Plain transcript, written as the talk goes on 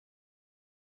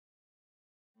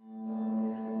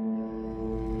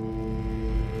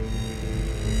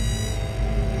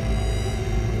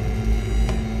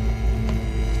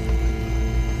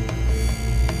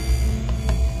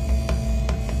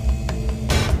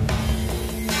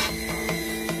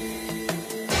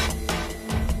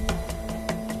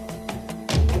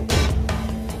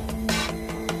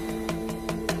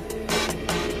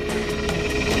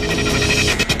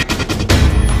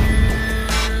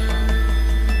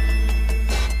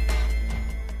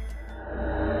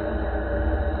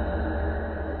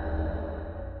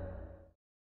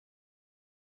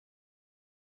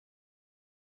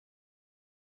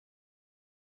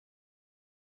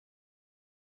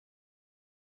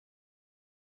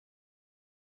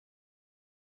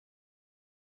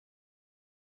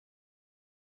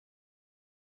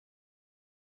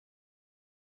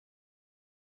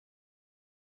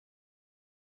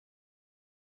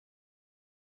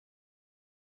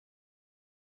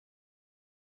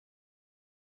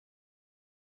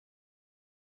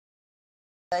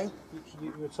You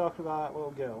were talking about that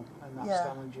little girl and that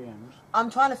Stanley James. I'm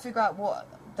trying to figure out what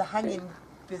the hanging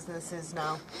business is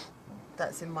now.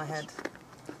 That's in my head.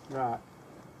 Right.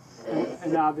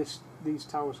 And now these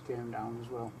towers came down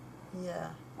as well. Yeah.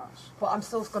 But I'm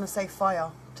still going to say fire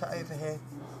to over here.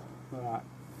 Right.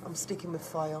 I'm sticking with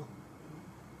fire.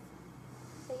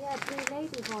 So yeah, two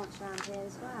lady haunts around here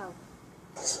as well.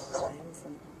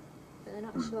 But they're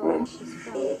not sure where she's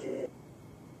from.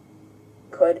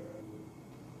 Could.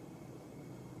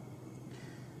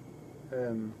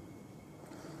 Could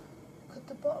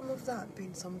the bottom of that be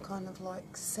some kind of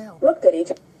like cell? Looked at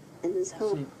each in this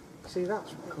home. See,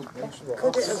 that's possible.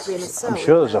 Could it have been a cell? I'm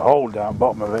sure there's a hole down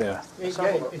bottom of here. It's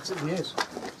at the ears.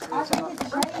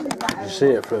 You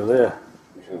see it through there.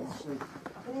 I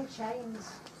need chains.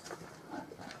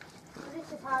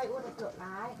 This is how it would have looked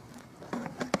like.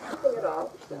 Pull it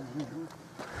off.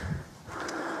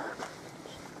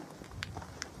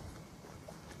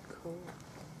 Cool.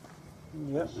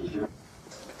 Yep.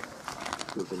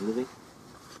 Moving.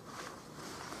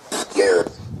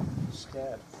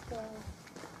 Scared.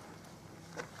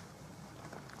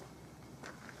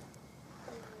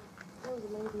 There was a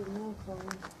lady in there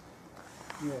crawling.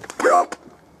 Yeah.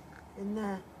 In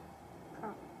there.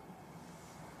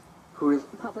 Who is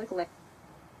Public lick.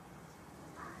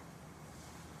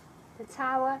 The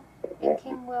tower in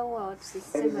Kingwell Woods is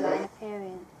similar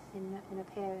in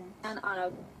appearance. And on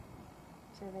a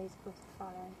So these above the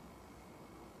follow.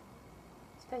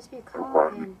 It's supposed to be a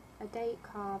carving, a date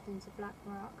carved into black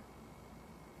rock.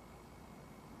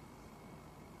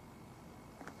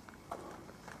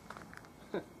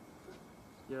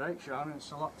 You're right, Sean.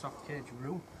 It's a locked off cage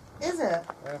room. Is it?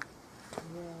 Yeah.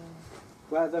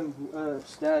 where them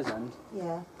stairs end?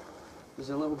 Yeah. There's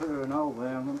a little bit of an hole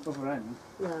there on the other end.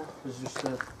 Yeah. There's just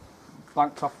a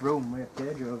blanked off room with a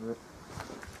cage over it.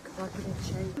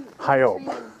 High up.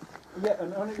 Yeah,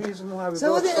 and the only reason why we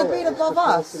So would it have been above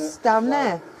us, down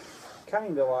there?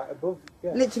 Kind of like above,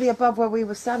 yeah. Literally above where we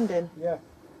were standing? Yeah.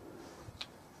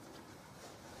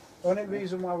 The only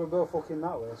reason why we're both looking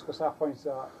that way is because our point's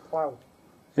that cloud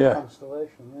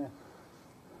constellation, yeah.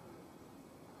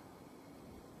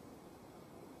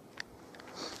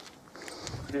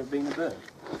 Could it have been a bird?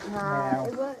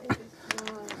 No,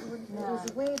 it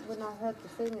was weird when I heard the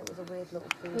thing, it was a weird little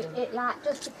feeling. It like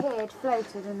just appeared,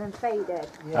 floated and then faded.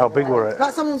 Yeah. How big were it?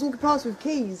 Like someone was walking past with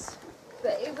keys.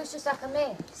 But it was just like a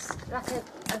mist, like a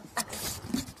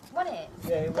wasn't it?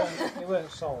 Yeah, it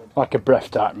weren't solid. Like a breath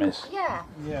type mist. Yeah.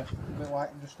 Yeah, a bit like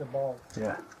just a ball.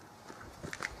 Yeah.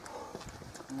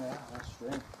 Yeah, that's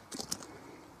strange.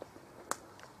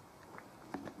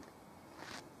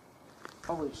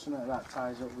 Probably something that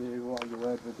ties up with what you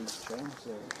heard with these chains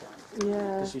there.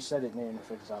 Yeah. Because you said it near enough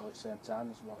exactly at the same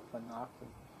time as what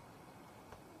happened.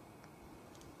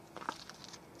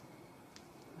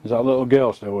 Is that little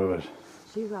girl still with us?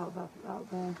 She's out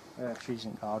there. Yeah, she's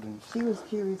in Hauntings. She was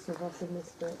curious of us in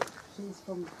this bit. She's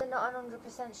from... They're not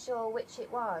 100% sure which it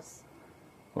was.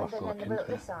 We'll And have to then look they put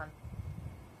into it. this on.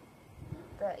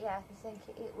 But yeah, they think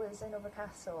it was another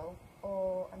castle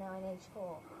or an Iron Age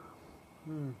fort.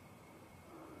 Hmm.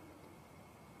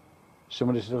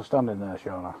 Somebody still standing there,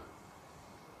 Shauna?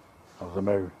 Of the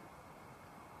moon.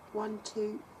 1,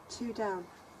 2, 2 down.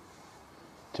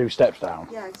 2 steps down.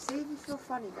 Yeah, see if you feel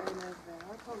funny going over there.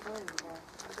 I can't go over there.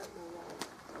 I don't know why.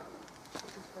 This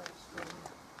is very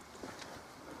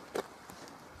strange.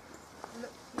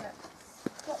 Look, yeah.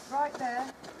 Stop right there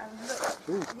and look.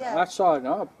 Ooh, Yeah. I saw it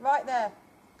now. Right there.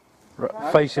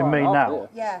 Right. Facing me Right now.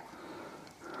 Yeah.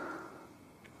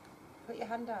 Put your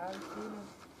hand out. I'm feeling.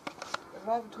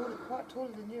 Rather taller, quite taller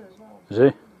than you as well. Is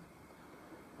he?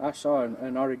 I saw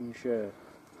an orange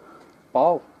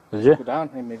ball Did you? go down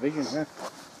in my vision, yeah.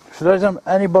 If there's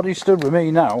anybody stood with me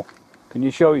now, can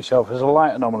you show yourself as a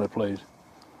light anomaly, please?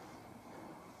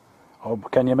 Or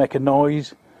can you make a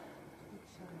noise? I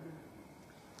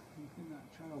think that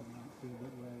child might feel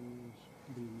that where he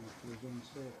was being was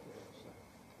unsafe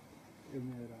in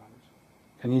their eyes.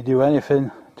 Can you do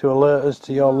anything to alert us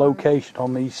to your location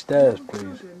on these stairs,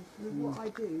 please? With what I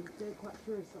do, they're quite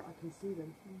curious that I can see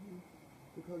them.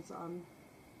 Because I'm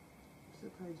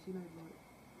suppose, you know, like,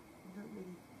 you don't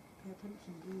really pay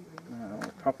attention, do you?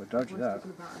 No, proper dodgy that.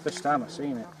 First time I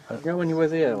seen it. You know when you were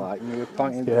there, like, and you were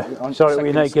pointing... Yeah, on saw it with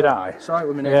your second naked step. eye? Saw it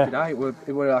with my naked eye. It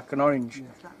were like an orange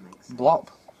blob.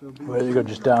 Where you go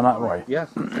just down that way? Yeah,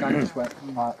 kind of just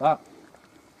went like that.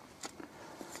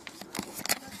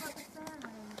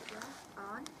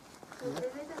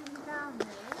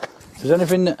 If there's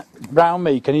anything round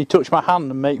me, can you touch my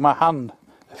hand and make my hand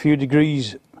a few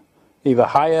degrees either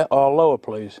higher or lower,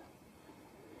 please?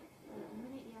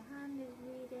 Your hand is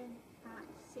reading at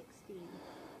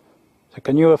So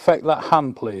can you affect that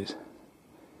hand, please?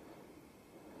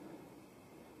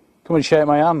 Come and shake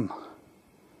my hand. Oh,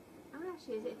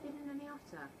 actually, is it thinner than the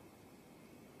otter?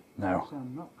 No. So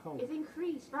I'm not cold. It's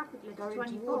increased rapidly to Going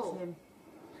 24. towards him.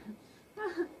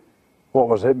 What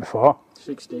was it before?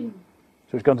 16.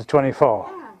 So it's gone to 24.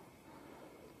 Yeah.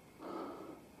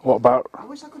 What about... I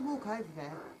wish I could walk over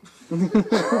there.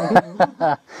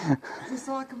 Just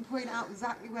so I can point out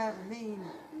exactly where I mean.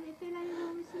 Does it feel any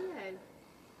warmer to you?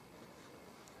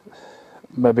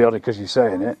 Maybe only because you're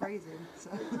saying I'm it. freezing,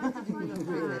 so It's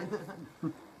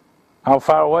 25. How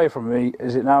far away from me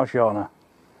is it now, Shauna?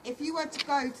 if you were to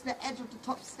go to the edge of the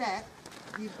top step,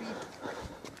 you'd be,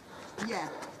 yeah,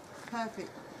 perfect.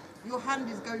 Your hand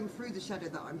is going through the shadow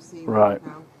that I'm seeing Right.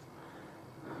 now.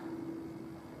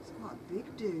 It's quite a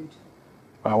big dude.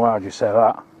 Oh, why would you say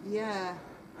that? Yeah.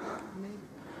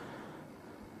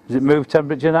 Does it move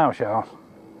temperature now, Shauna?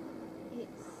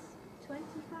 It's 25.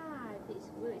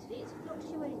 It's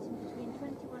fluctuating between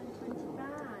 21 and 25.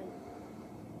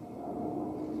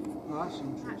 Oh, that's That's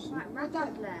interesting. like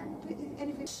rapidly.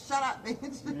 Anything? Shut up,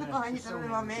 bitch. I don't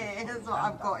know my ear. That's what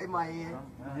I've got in my ear.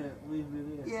 Yeah, leave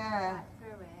it here. Yeah. Right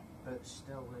through it. But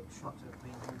still, it should have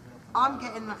been I'm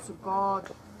getting that's a guard.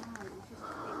 No, it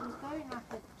was going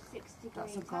like a 6 degree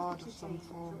That's a guard of temperature some change,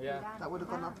 form. up and Yeah. down, That would have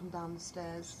up gone and up and down the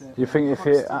stairs. Do you think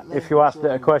if you asked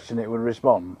it a question, it would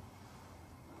respond?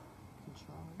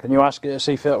 Can you ask it to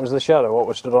see if that was the shadow, what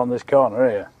was stood on this corner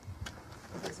here?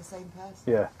 If it's the same person.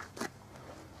 Yeah.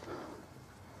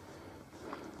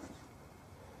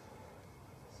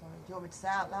 Sorry, do you want me to say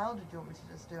it out loud or do you want me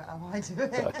to just do it how I do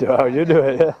it? Do how you do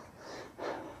it, yeah.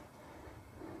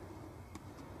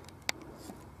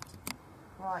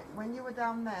 Right, when you were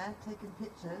down there taking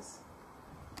pictures,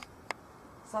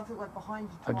 something went behind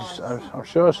you twice. I'm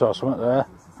sure I saw something there.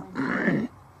 It's the same thing.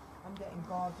 I'm getting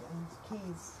guard and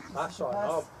keys. That's what I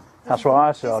know. That's what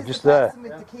I saw, This is just the there. person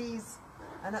with the keys,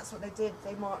 and that's what they did.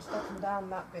 They marched up and down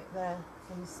that bit there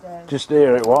from the stairs. Just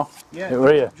here it was. Yeah, It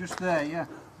were here. just there, yeah.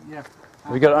 Yeah.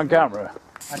 Have you got it on camera?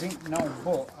 I didn't know,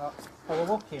 but I was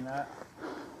looking at,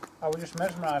 I was just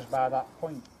mesmerised by that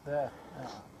point there.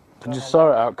 I just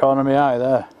saw it out corner of my eye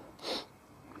there.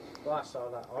 Well, I saw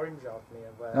that orange off me.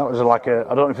 Where That was like a,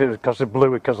 I don't know if it was because of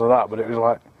blue because of that, but it was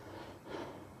like,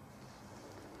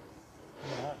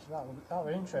 Yeah, that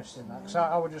was interesting. Because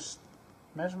I was just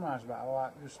mesmerised by it. I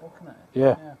was like just looking at it.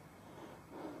 yeah.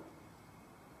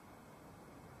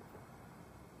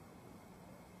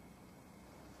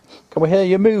 Can we hear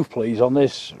you move, please, on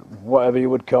this, whatever you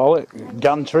would call it,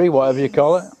 gantry, whatever you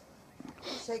call it?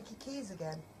 Shake your keys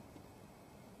again.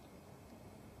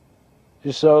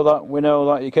 Just so that we know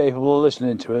that you're capable of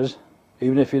listening to us,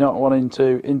 even if you're not wanting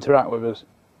to interact with us.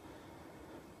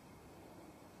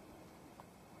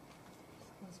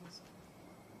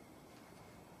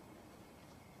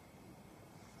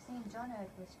 seen John heard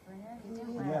whispering earlier,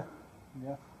 didn't we? Yeah.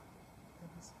 Yeah.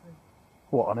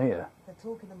 What, on here? They're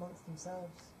talking amongst themselves.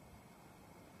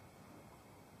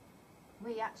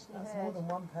 We actually That's more heard than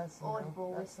one person. now.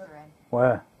 audible That's it. whispering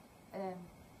Where?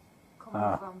 coming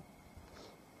Ah. from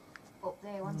up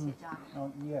there, wasn't it, Dan?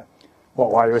 Oh, yeah.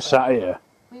 What, while you were sat here?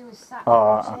 We were sat Oh,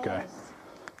 on right, the okay. chairs.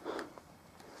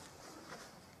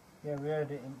 Yeah, we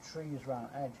heard it in trees round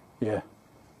edge. Yeah.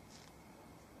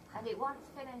 And it wasn't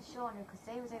Phil and Sean because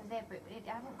they was over there, but it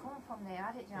hadn't come from there,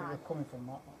 had it, They John? were coming from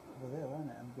that over there, weren't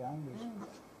it? And behind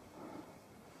us.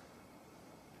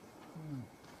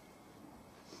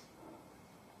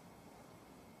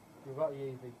 You've got your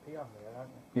EVP on there,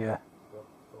 haven't you? Yeah.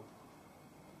 Cool.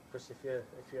 Because if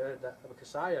you heard that,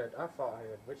 because I thought I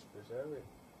heard whispers earlier.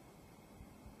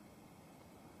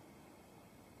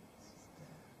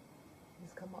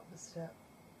 He's come up the step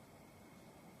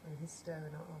and he's staring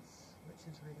at us,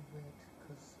 which is really weird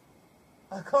because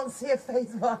I can't see a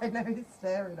face, but I know he's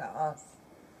staring at us.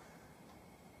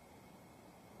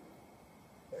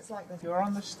 It's like If you're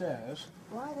on the stairs,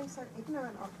 why are they so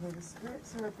ignorant up here? The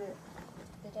spirits are a bit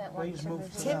They don't want Please to move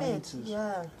reveal. to timid. meters.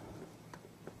 Yeah.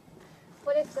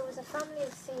 Well, if there was a family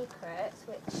of secrets,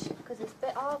 which, because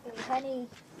there's hardly any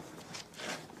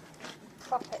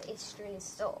proper history as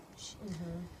such,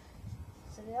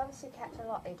 so they obviously kept a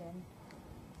lot hidden.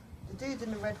 The dude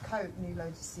in the red coat knew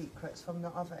loads of secrets from the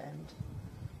other end.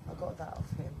 I got that off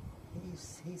him.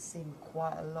 He's seen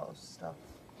quite a lot of stuff.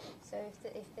 So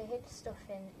if they hid stuff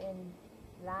in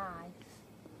life,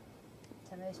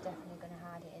 they're most definitely going to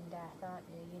hide it in death, aren't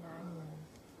you? You know.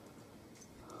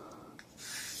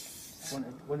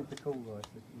 Wouldn't it be cool though if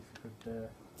you could,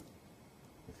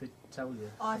 if it tell you?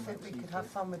 I some think we could secret? have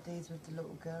fun with these with the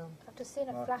little girl. I've just seen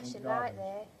a Right, flash in of light gardens.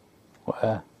 there.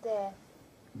 Where? There,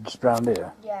 Just round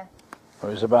here? yeah. It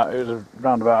was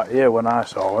round about here when I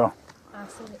saw her. I've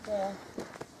seen it there.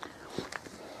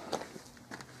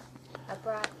 A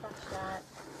bright flashlight.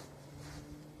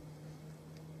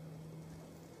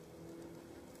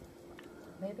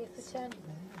 Maybe if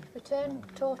we turn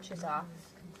torches off,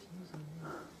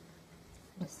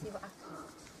 just see what happens.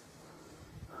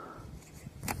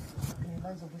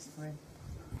 Loads of whispering.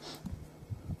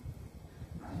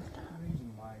 The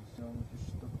reason why he's just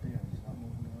stood there, he's not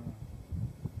moving around.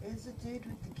 Is the dude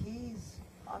with the keys?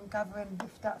 I'm gathering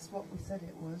if that's what we said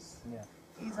it was. Yeah.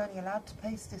 He's only allowed to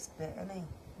pace this bit, isn't he?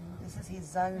 This is his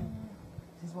zone.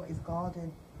 This is what he's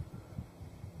guarding.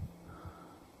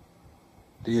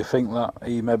 Do you think that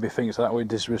he maybe thinks that we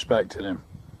disrespected him?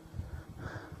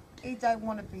 He don't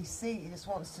want to be seen. He just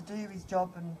wants to do his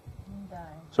job and die.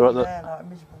 So at There, like a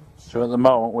miserable. So at the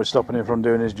moment we're stopping him from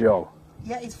doing his job.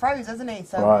 Yeah, he's froze, hasn't he?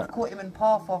 So Right. we've caught him in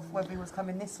path of whether he was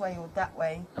coming this way or that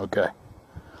way. Okay.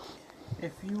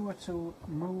 If you were to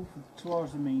move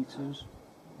towards the meters,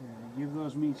 give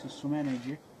those meters some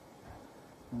energy,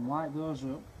 and light those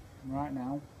up right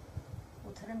now,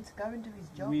 We'll tell him to go and do his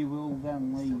job. we will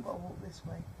then Still leave. got to walk this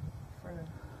way through him.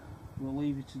 We'll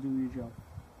leave you to do your job.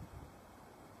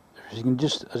 If you can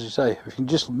just, as you say, if you can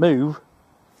just move,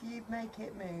 If you make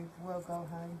it move, we'll go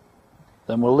home.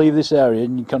 then we'll leave this area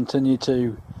and you continue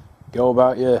to go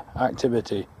about your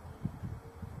activity.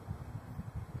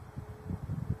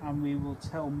 And we will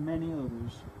tell many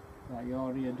others that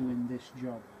you're here doing this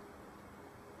job.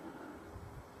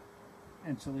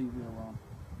 And to leave you alone.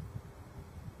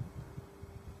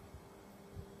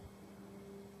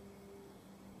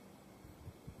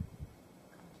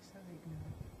 God, you're so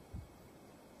ignorant.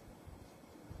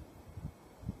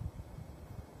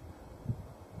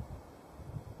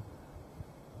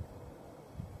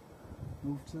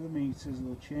 Move to the meters,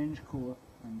 they'll change colour,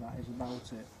 and that is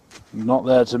about it. I'm not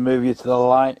there to move you to the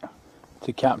light,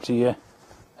 to capture you.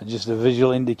 It's just a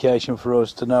visual indication for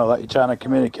us to know that you're trying to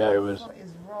communicate with us. What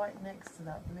is right next to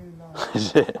that blue light?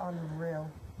 Is it? Unreal.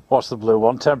 What's the blue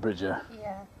one? Temperature.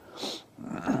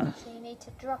 Yeah. So you need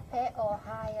to drop it or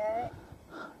higher it.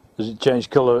 Does it change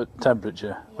colour at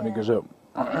temperature when it Yeah. goes up?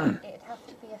 It'd have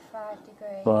to be a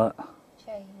 5-degree Right.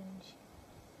 change.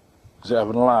 Does it have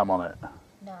an alarm on it?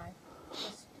 No.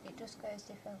 It just goes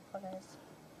different colours.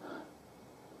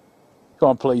 Go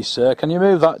on please sir, can you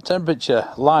move that temperature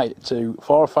light to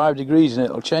 4 or 5 degrees and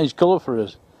it'll change colour for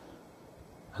us?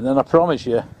 And then I promise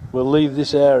you, we'll leave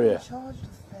this area. Charged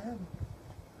of them.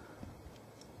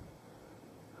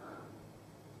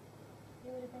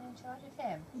 You would have been in charge of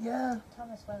him? Yeah.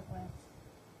 Thomas Wentworth.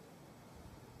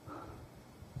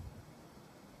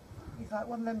 He's like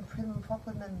one of them prim and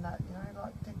proper men that, you know,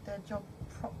 like did their job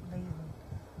properly and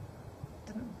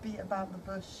didn't beat about the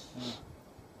bush.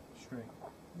 Straight.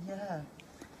 Yeah.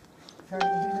 Very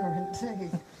ignorant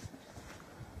too.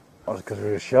 That's because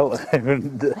we were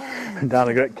sheltered down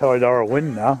a great corridor of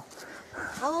wind now.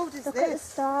 How old is Look at the this?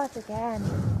 stars again.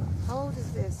 How old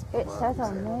is this? It says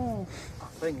on there. I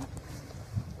think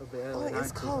it'll be early Oh, it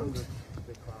is cold. 1900s,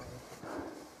 big part.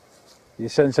 You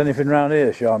sense anything round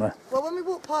here, Shauna? Well, when we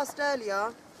walked past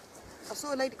earlier, I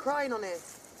saw a lady crying on it.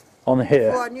 On Before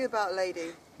here? I knew about a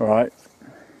lady. Right.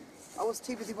 I was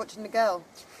too busy watching the girl.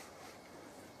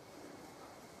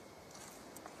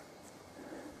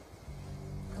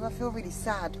 And I feel really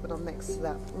sad when I'm next to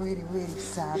that. Really, really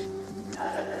sad.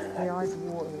 My eyes are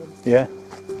watering. Yeah. And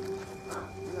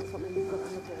that's what made me look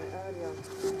at it earlier.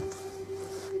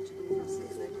 Picture them all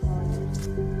sitting there crying.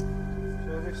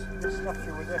 So this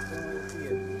statue was definitely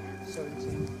here,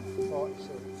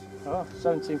 1746. Oh,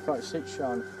 1746,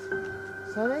 Sean.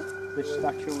 Sorry? This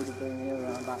statue would have been here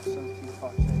around about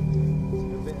 1746. A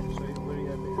bit, so it would be a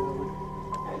bit early.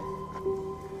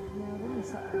 Yeah, I really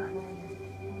sat there crying.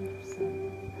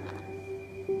 100%.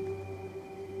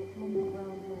 On the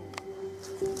ground there.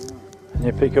 Can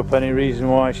you pick up any reason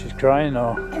why she's crying,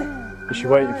 or is she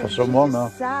waiting for someone, She's or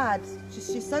just sad.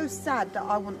 She's so sad that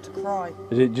I want to cry.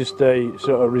 is it just a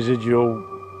sort of residual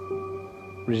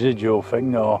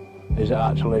thing, or is it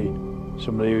actually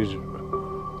somebody who's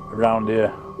around here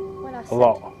When I a said,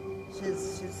 lot?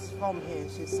 She's from here.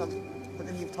 She's some. But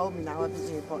then you've told me now,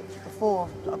 haven't you? But before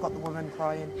I got the woman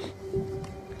crying.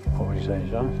 What were you saying,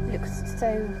 Sean? Look,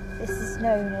 so this is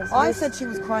known as I Lucy. said she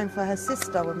was crying for her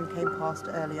sister when we came past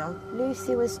earlier.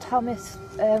 Lucy was Thomas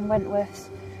Wentworth's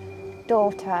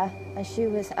daughter, and she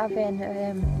was having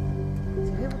a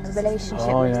relationship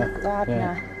Oh, with yeah, the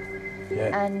gardener,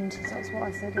 Yeah. and That's what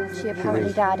I said earlier. she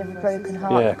apparently died of a broken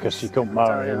heart. Yeah, because she couldn't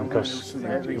marry him because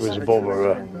he was above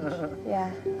her. Yeah,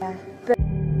 yeah. But